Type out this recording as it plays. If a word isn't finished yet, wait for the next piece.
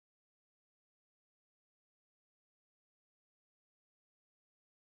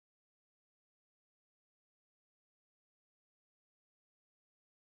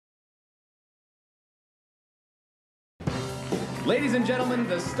Ladies and gentlemen,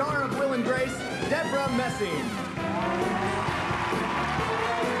 the star of Will and Grace, Deborah Messing.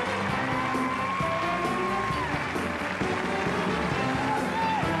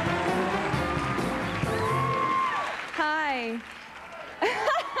 Hi.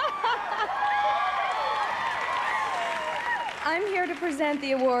 I'm here to present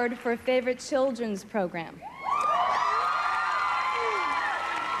the award for Favorite Children's Program.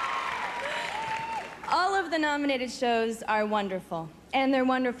 All of the nominated shows are wonderful, and they're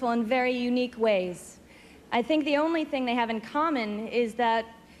wonderful in very unique ways. I think the only thing they have in common is that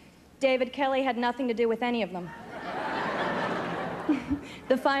David Kelly had nothing to do with any of them.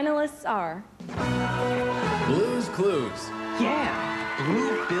 The finalists are... Blue's Clues. Yeah,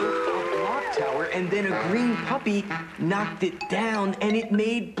 Blue built a clock tower and then a green puppy knocked it down and it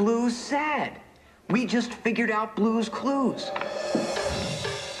made Blue sad. We just figured out Blue's Clues.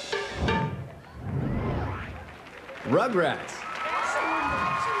 Rugrats.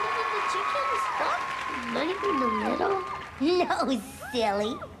 Not even in the middle? No,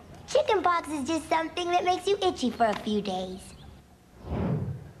 silly. Chicken pox is just something that makes you itchy for a few days.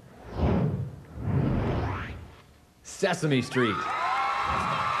 Sesame Street. Show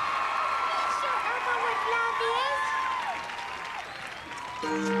Elmo what love is?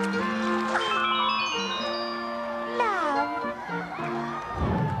 Love.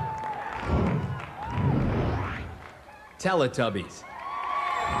 Teletubbies.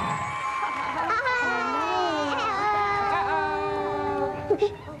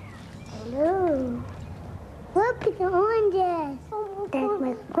 Hello. Look at the oranges. That's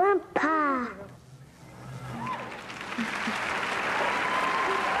my grandpa.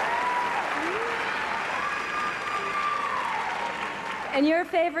 And your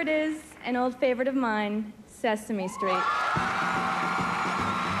favorite is an old favorite of mine, Sesame Street.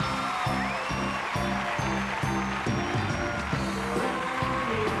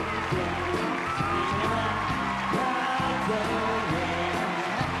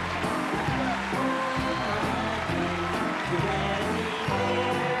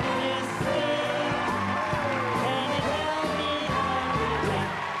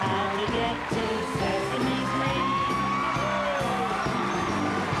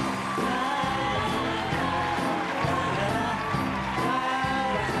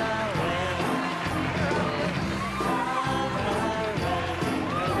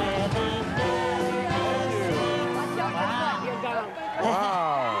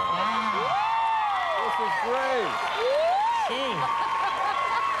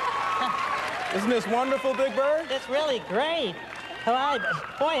 Isn't this wonderful, Big Bird? It's really great.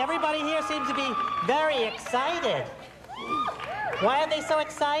 Boy, everybody here seems to be very excited. Why are they so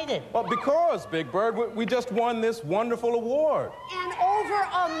excited? Well, because, Big Bird, we just won this wonderful award. And over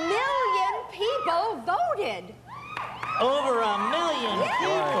 1 million people voted. Over 1 million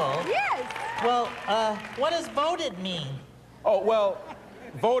people? Yes. Well, what does voted mean? Oh, well,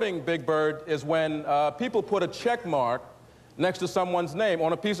 voting, Big Bird, is when people put a check mark next to someone's name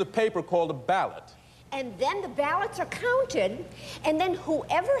on a piece of paper called a ballot. And then the ballots are counted, and then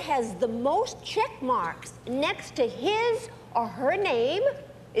whoever has the most check marks next to his or her name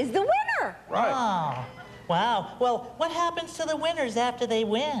is the winner. Right. Oh, wow. Well, what happens to the winners after they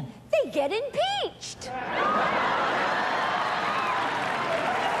win? They get impeached.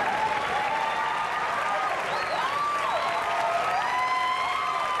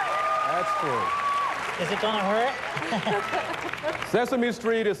 That's true. Is it gonna hurt? Sesame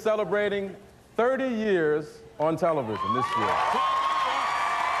Street is celebrating 30 years on television this year.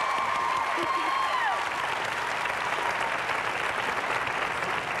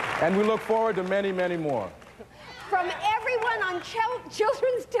 And we look forward to many, many more. From everyone on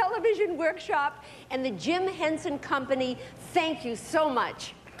Children's Television Workshop and the Jim Henson Company, thank you so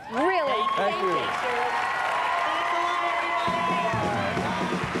much. Really, Thank you.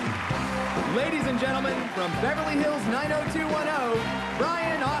 Ladies and gentlemen, from Beverly Hills 90210,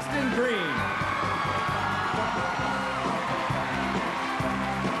 Brian Austin Green.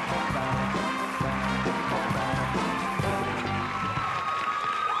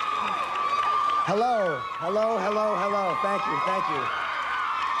 Hello, hello, hello, hello. Thank you, thank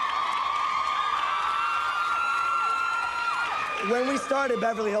you. When we started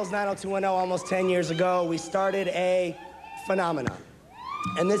Beverly Hills 90210 almost 10 years ago, we started a phenomenon.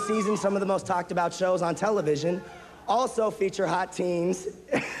 And this season, some of the most talked about shows on television also feature hot teens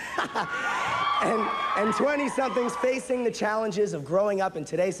and 20-somethings facing the challenges of growing up in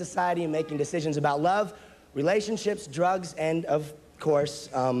today's society and making decisions about love, relationships, drugs, and, of course,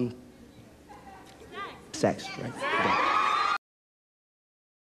 sex, right?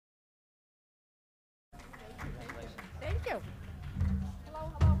 Thank you.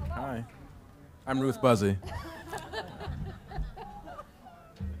 I'm Ruth Buzzi.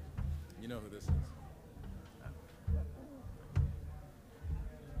 You know who this is.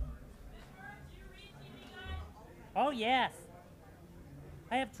 Oh, yes.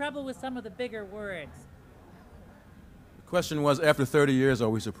 I have trouble with some of the bigger words. The question was, after 30 years, are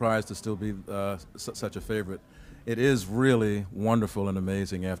we surprised to still be such a favorite? It is really wonderful and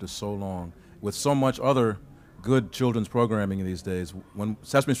amazing after so long. With so much other good children's programming these days. When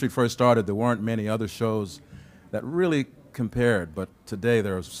Sesame Street first started, there weren't many other shows that really compared, but today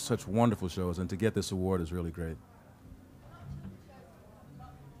there are such wonderful shows, and to get this award is really great.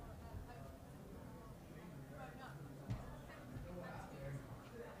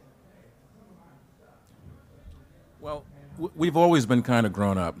 Well, we've always been kind of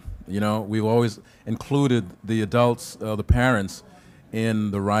grown up, you know. We've always included the adults, the parents, in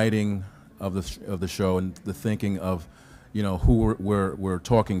the writing of the show and the thinking of, you know, who we're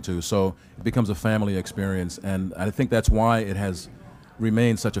talking to. So it becomes a family experience, and I think that's why it has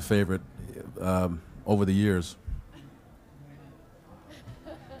remained such a favorite over the years.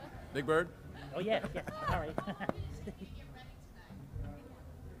 Big Bird? Oh, yeah, sorry.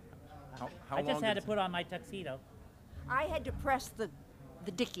 I just had to put on my tuxedo. I had to press the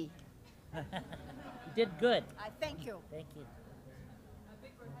dicky. You did good. Thank you. Thank you.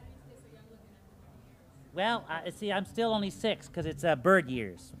 Well, see, I'm still only 6 because it's bird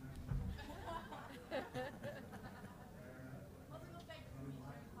years.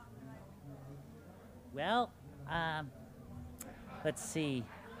 Well, let's see.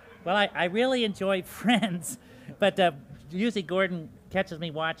 Well, I really enjoy Friends, but usually Gordon catches me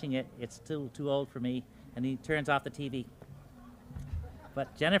watching it. It's too old for me, and he turns off the TV.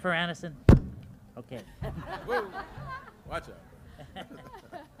 But Jennifer Aniston, okay. Whoa. Watch out.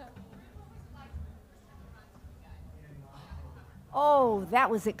 Oh, that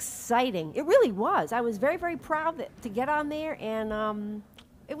was exciting. It really was. I was very, very proud to get on there, and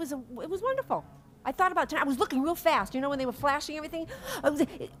it was wonderful. I thought about it. I was looking real fast. You know, when they were flashing everything.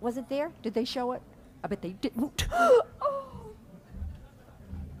 Was it there? Did they show it? I bet they did. Oh.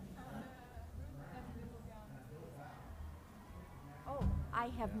 Oh, I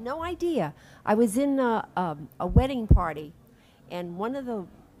have no idea. I was in a wedding party, and one of the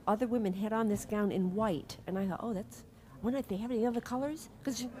other women had on this gown in white, and I thought, oh, that's. I wonder if they have any other colors?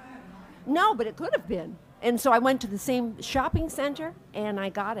 No, but it could have been. And so I went to the same shopping center, and I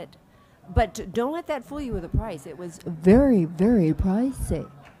got it. But don't let that fool you with the price. It was very, very pricey.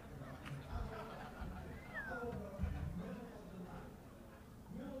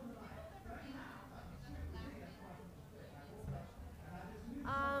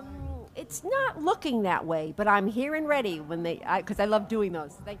 It's not looking that way, but I'm here and ready when because I love doing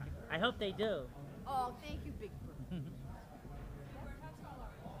those. Thank you. I hope they do. Oh, thank you, Big Bird.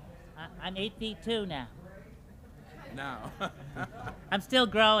 I'm 8 feet 2 now. Now. I'm still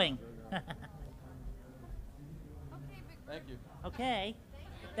growing. Thank you. Okay.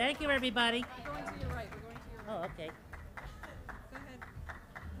 Thank you, everybody. We're going to your right. We're going to your right. Oh, okay.